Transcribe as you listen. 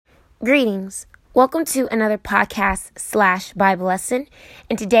Greetings. Welcome to another podcast/Bible lesson.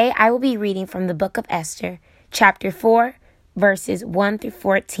 And today I will be reading from the book of Esther, chapter 4, verses 1 through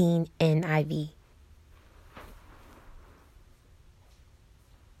 14 NIV.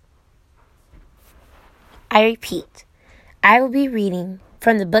 I repeat, I will be reading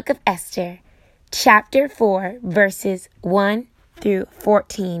from the book of Esther, chapter 4, verses 1 through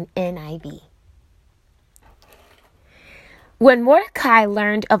 14 NIV. When Mordecai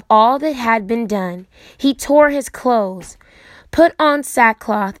learned of all that had been done, he tore his clothes, put on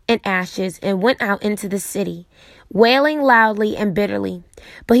sackcloth and ashes, and went out into the city, wailing loudly and bitterly.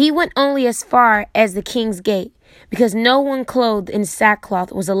 But he went only as far as the king's gate, because no one clothed in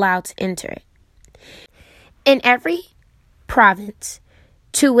sackcloth was allowed to enter it. In every province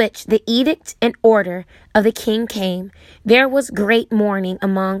to which the edict and order of the king came, there was great mourning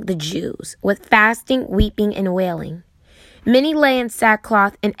among the Jews, with fasting, weeping, and wailing. Many lay in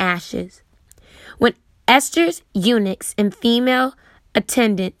sackcloth and ashes. When Esther's eunuchs and female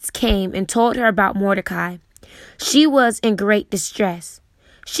attendants came and told her about Mordecai, she was in great distress.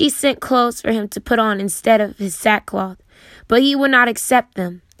 She sent clothes for him to put on instead of his sackcloth, but he would not accept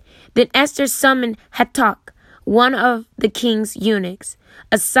them. Then Esther summoned Hatach, one of the king's eunuchs,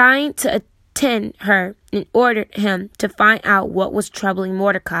 assigned to attend her, and ordered him to find out what was troubling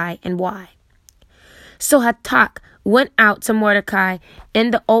Mordecai and why. So Hatach went out to Mordecai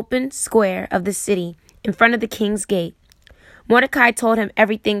in the open square of the city in front of the king's gate. Mordecai told him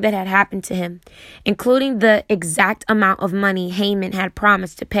everything that had happened to him, including the exact amount of money Haman had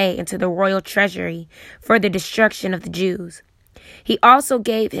promised to pay into the royal treasury for the destruction of the Jews. He also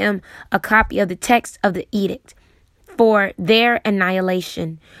gave him a copy of the text of the edict for their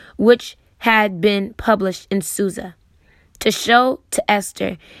annihilation, which had been published in Susa, to show to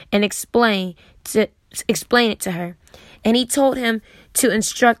Esther and explain it to her. And he told him to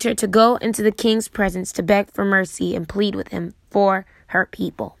instruct her to go into the king's presence to beg for mercy and plead with him for her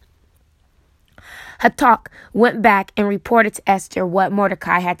people. Hatach went back and reported to Esther what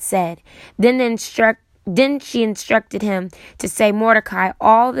Mordecai had said. Then she instructed him to say to Mordecai,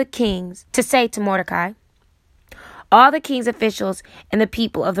 all the king's officials and the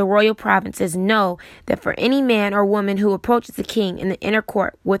people of the royal provinces know that for any man or woman who approaches the king in the inner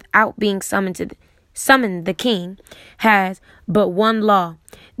court without being summoned, the king has but one law,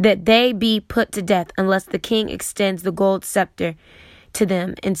 that they be put to death unless the king extends the gold scepter to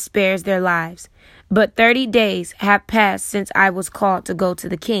them and spares their lives. But 30 days have passed since I was called to go to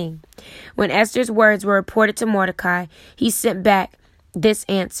the king. When Esther's words were reported to Mordecai, he sent back this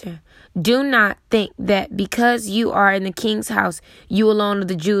answer: Do not think that because you are in the king's house, you alone of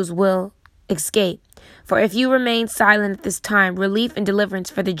the Jews will escape. For if you remain silent at this time, relief and deliverance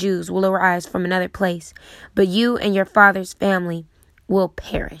for the Jews will arise from another place, but you and your father's family will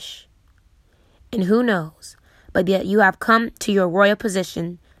perish. And who knows, but yet you have come to your royal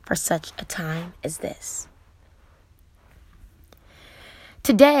position for such a time as this.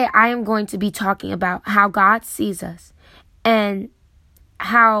 Today, I am going to be talking about how God sees us and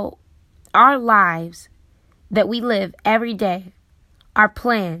how our lives that we live every day are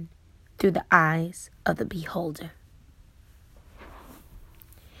planned through the eyes of the beholder.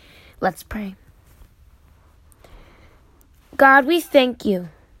 Let's pray. God, we thank you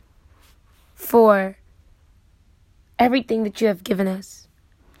for everything that you have given us,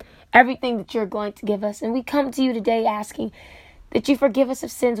 everything that you're going to give us. And we come to you today asking that you forgive us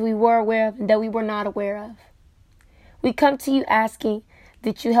of sins we were aware of and that we were not aware of. We come to you asking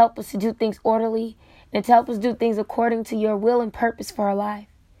that you help us to do things orderly and to help us do things according to your will and purpose for our life.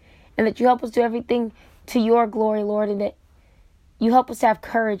 And that you help us do everything to your glory, Lord, and that you help us to have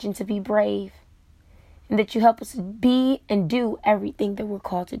courage and to be brave. And that you help us to be and do everything that we're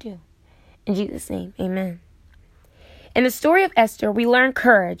called to do. In Jesus' name, amen. In the story of Esther, we learn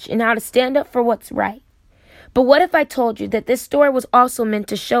courage and how to stand up for what's right. But what if I told you that this story was also meant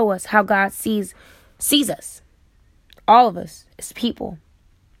to show us how God sees us, all of us as people,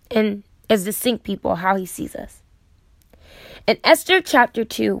 and as distinct people, how he sees us. In Esther chapter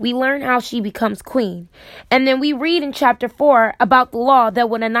 2, we learn how she becomes queen. And then we read in chapter 4 about the law that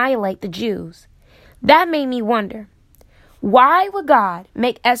would annihilate the Jews. That made me wonder, why would God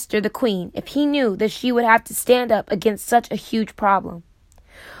make Esther the queen if he knew that she would have to stand up against such a huge problem?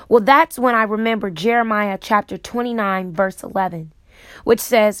 Well, that's when I remember Jeremiah chapter 29, verse 11, which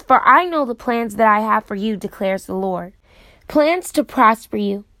says, For I know the plans that I have for you, declares the Lord. Plans to prosper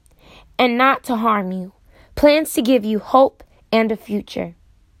you and not to harm you. Plans to give you hope and a future.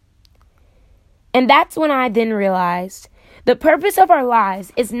 And that's when I then realized The purpose of our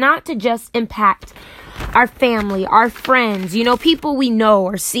lives is not to just impact our family, our friends, people we know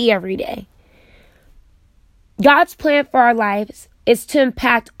or see every day. God's plan for our lives is to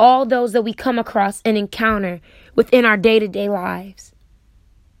impact all those that we come across and encounter within our day-to-day lives.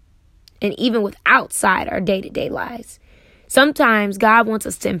 And even with outside our day-to-day lives. Sometimes God wants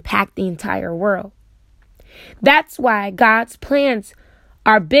us to impact the entire world. That's why God's plans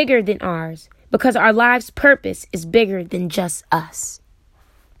are bigger than ours, because our life's purpose is bigger than just us.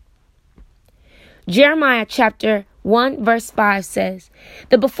 Jeremiah chapter 1 verse 5 says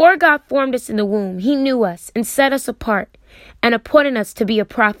that before God formed us in the womb, he knew us and set us apart and appointed us to be a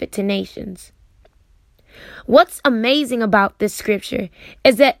prophet to nations. What's amazing about this scripture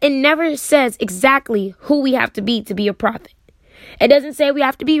is that it never says exactly who we have to be a prophet. It doesn't say we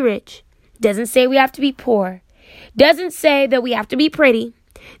have to be rich. Doesn't say we have to be poor. Doesn't say that we have to be pretty.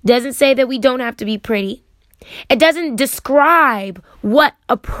 Doesn't say that we don't have to be pretty. It doesn't describe what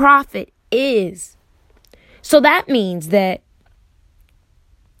a prophet is. So that means that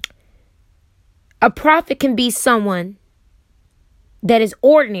a prophet can be someone that is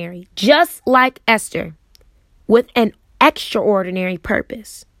ordinary, just like Esther, with an extraordinary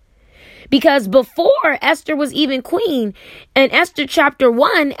purpose. Because before Esther was even queen, in Esther chapter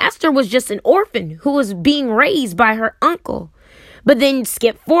 1, Esther was just an orphan who was being raised by her uncle. But then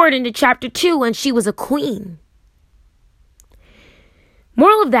skip forward into chapter 2 and she was a queen.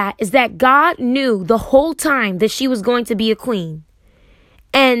 Moral of that is that God knew the whole time that she was going to be a queen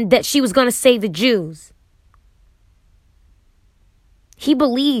and that she was going to save the Jews. He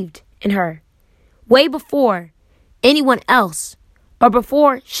believed in her way before anyone else or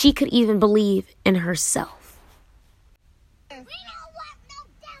before she could even believe in herself. We don't want no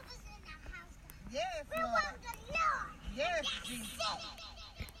devils in the house. Yes, we want the Lord. Yes, Jesus.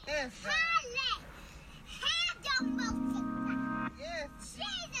 Yes, God. Yes.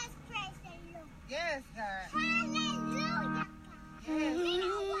 Jesus, praise the Lord. Yes, God. Hallelujah. Yes. We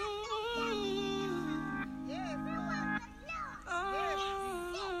don't want no devils. Yes, we want the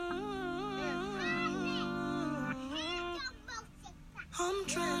Lord. Yes. I'm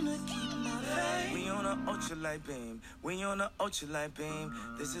trying to keep my faith. We on a ultralight beam. We on a ultralight beam.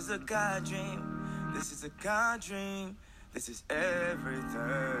 This is a God dream. This is a God dream. This is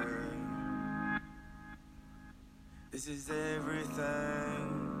everything. This is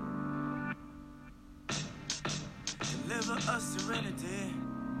everything. Deliver us serenity.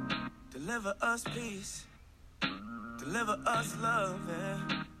 Deliver us peace. Deliver us love.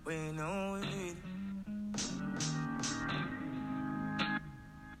 Yeah. We know we need it.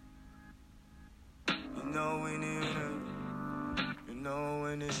 You know we need it. You know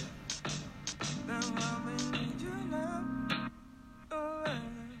we need it. Now we need you now. Oh,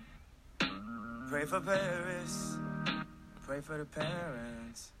 yeah. Pray for Paris. Pray for the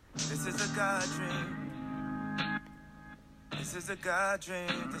parents. This is a God dream. This is a God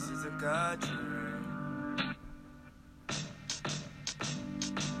dream. This is a God dream.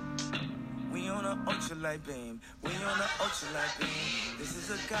 We on an ultralight beam. We on an ultralight beam. This is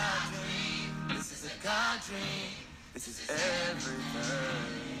a God dream. This is a God dream. This is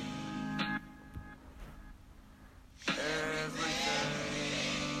everything. Everything.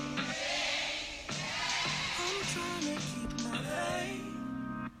 I'm trying to keep my faith,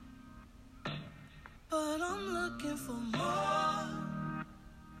 but I'm looking for more.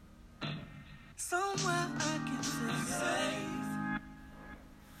 Somewhere I can feel safe,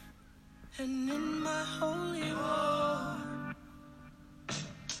 and in my holy war,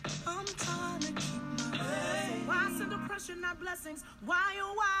 I'm trying to keep my faith. Why send oppression, not blessings? Why,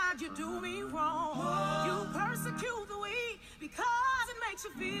 oh, why'd you do me wrong? You persecute the weak because it makes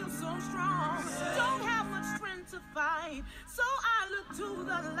you feel so strong. Don't have much strength to fight, so I look to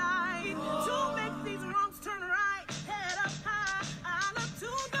the light to make these wrongs turn right. Head up high, I look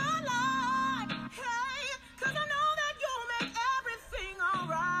to the light. Hey, 'cause I know that you'll make everything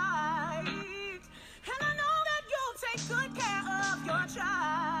alright. And I know that you'll take good care of your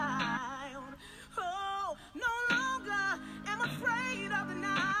child. Oh, no longer am afraid of the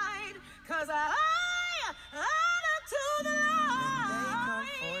night, 'cause I look to the light. If they come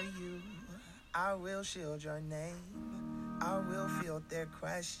for you, I will shield your name. I will field their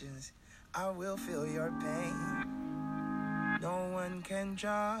questions. I will feel your pain. No one can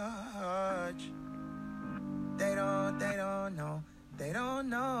judge. They don't know. They don't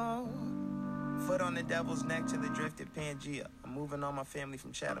know. Foot on the devil's neck to the drifted Pangea. I'm moving all my family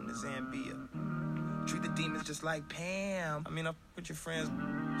from Chatham to Zambia. Treat the demons just like Pam. I mean, I with your friends,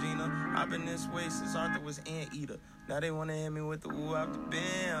 Gina. I've been this way since Arthur was Anteater. Now they wanna hit me with the woo out the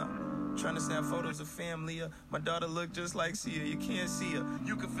bam. Trying to snap photos of family. My daughter look just like Sia. You can't see her.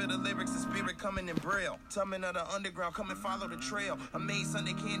 You can feel the lyrics, the spirit coming in braille. Tumbling of the underground, come and follow the trail. I made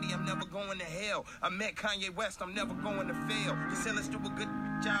Sunday candy, I'm never going to hell. I met Kanye West, I'm never going to fail. You said let's do a good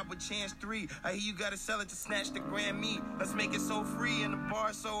job with Chance 3. I hear you gotta sell it to snatch the Grammy. Let's make it so free and the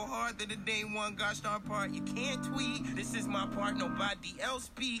bar so hard that it ain't one gosh darn part. You can't tweet. This is my part, nobody else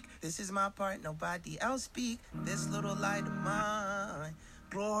speak. This is my part, nobody else speak. This little light of mine.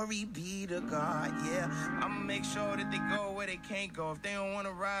 Glory be to God, yeah. I'ma make sure that they go where they can't go. If they don't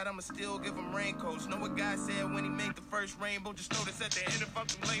wanna ride, I'ma still give them raincoats. Know what God said when he made the first rainbow? Just notice at the end if I'm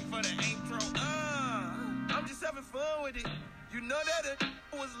too late for the intro. I'm just having fun with it. You know that it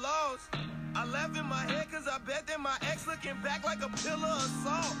was lost. I laugh in my head cause I bet that my ex looking back like a pillar of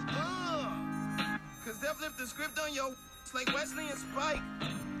salt. Cause they flipped the script on your like Wesley and Spike.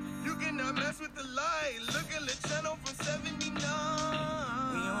 You cannot mess with the light. Look at the channel from 79.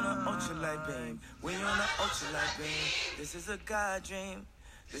 We on an ultralight beam. We on an ultralight beam. This is a God dream.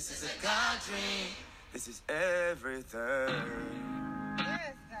 This is a God dream. This is everything.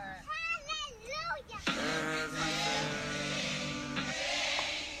 Yes, God. Hallelujah. Everything.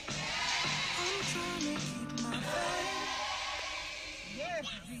 I'm trying to keep my faith, Yes,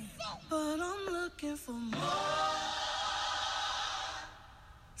 Jesus. but I'm looking for more.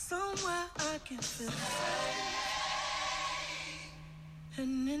 Somewhere I can feel safe,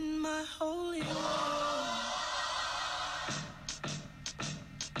 and in my holy war.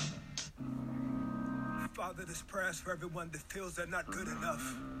 Father, this prayer's for everyone that feels they're not good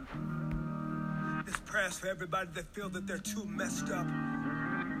enough. This prayer's for everybody that feels that they're too messed up.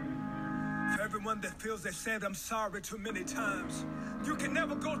 For everyone that feels they said I'm sorry too many times. You can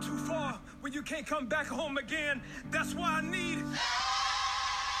never go too far when you can't come back home again. That's why I need...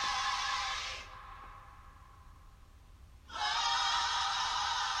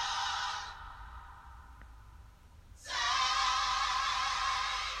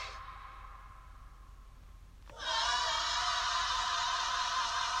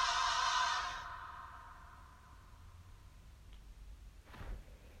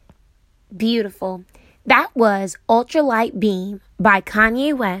 Beautiful. That was Ultralight Beam by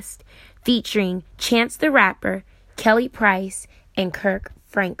Kanye West featuring Chance the Rapper, Kelly Price, and Kirk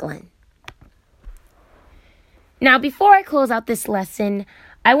Franklin. Now, before I close out this lesson,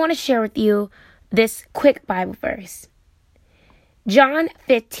 I want to share with you this quick Bible verse. John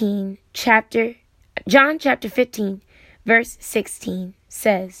chapter 15, verse 16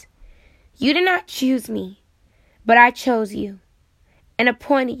 says, "You did not choose me, but I chose you and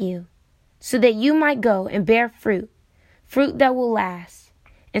appointed you so that you might go and bear fruit that will last,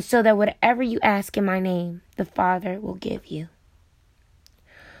 and so that whatever you ask in my name, the Father will give you."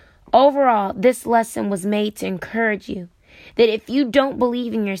 Overall, this lesson was made to encourage you that if you don't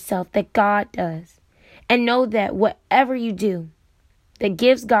believe in yourself, that God does, and know that whatever you do that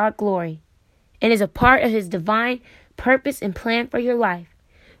gives God glory and is a part of his divine purpose and plan for your life,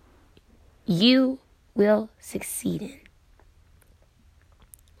 you will succeed in.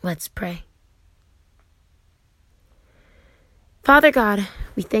 Let's pray. Father God,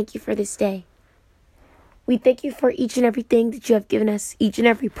 we thank you for this day. We thank you for each and everything that you have given us, each and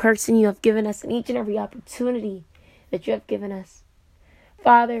every person you have given us, and each and every opportunity that you have given us.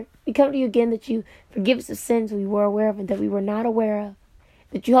 Father, we come to you again that you forgive us of sins we were aware of and that we were not aware of.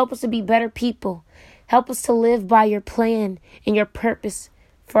 That you help us to be better people. Help us to live by your plan and your purpose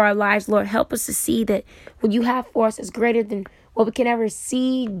for our lives, Lord. Help us to see that what you have for us is greater than what we can ever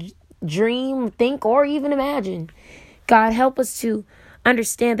see, dream, think, or even imagine. God, help us to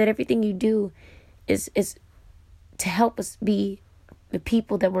understand that everything you do is to help us be the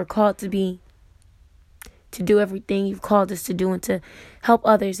people that we're called to be, to do everything you've called us to do and to help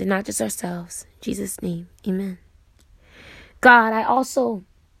others and not just ourselves. In Jesus' name, amen. God, I also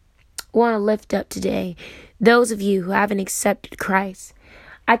want to lift up today those of you who haven't accepted Christ.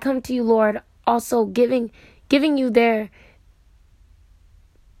 I come to you, Lord, also giving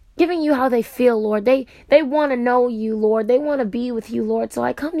you how they feel, Lord. They want to know you, Lord. They want to be with you, Lord. So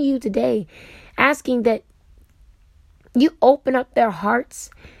I come to you today asking that you open up their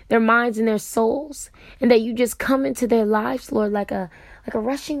hearts, their minds, and their souls, and that you just come into their lives, Lord, like a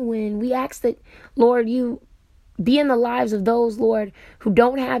rushing wind. We ask that, Lord, you be in the lives of those, Lord, who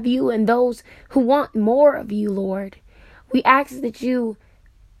don't have you and those who want more of you, Lord. We ask that you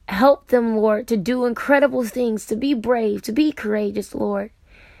help them, Lord, to do incredible things, to be brave, to be courageous, Lord.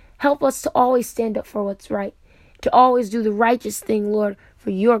 Help us to always stand up for what's right, to always do the righteous thing, Lord,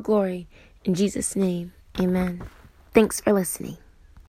 for your glory. In Jesus' name, amen. Thanks for listening.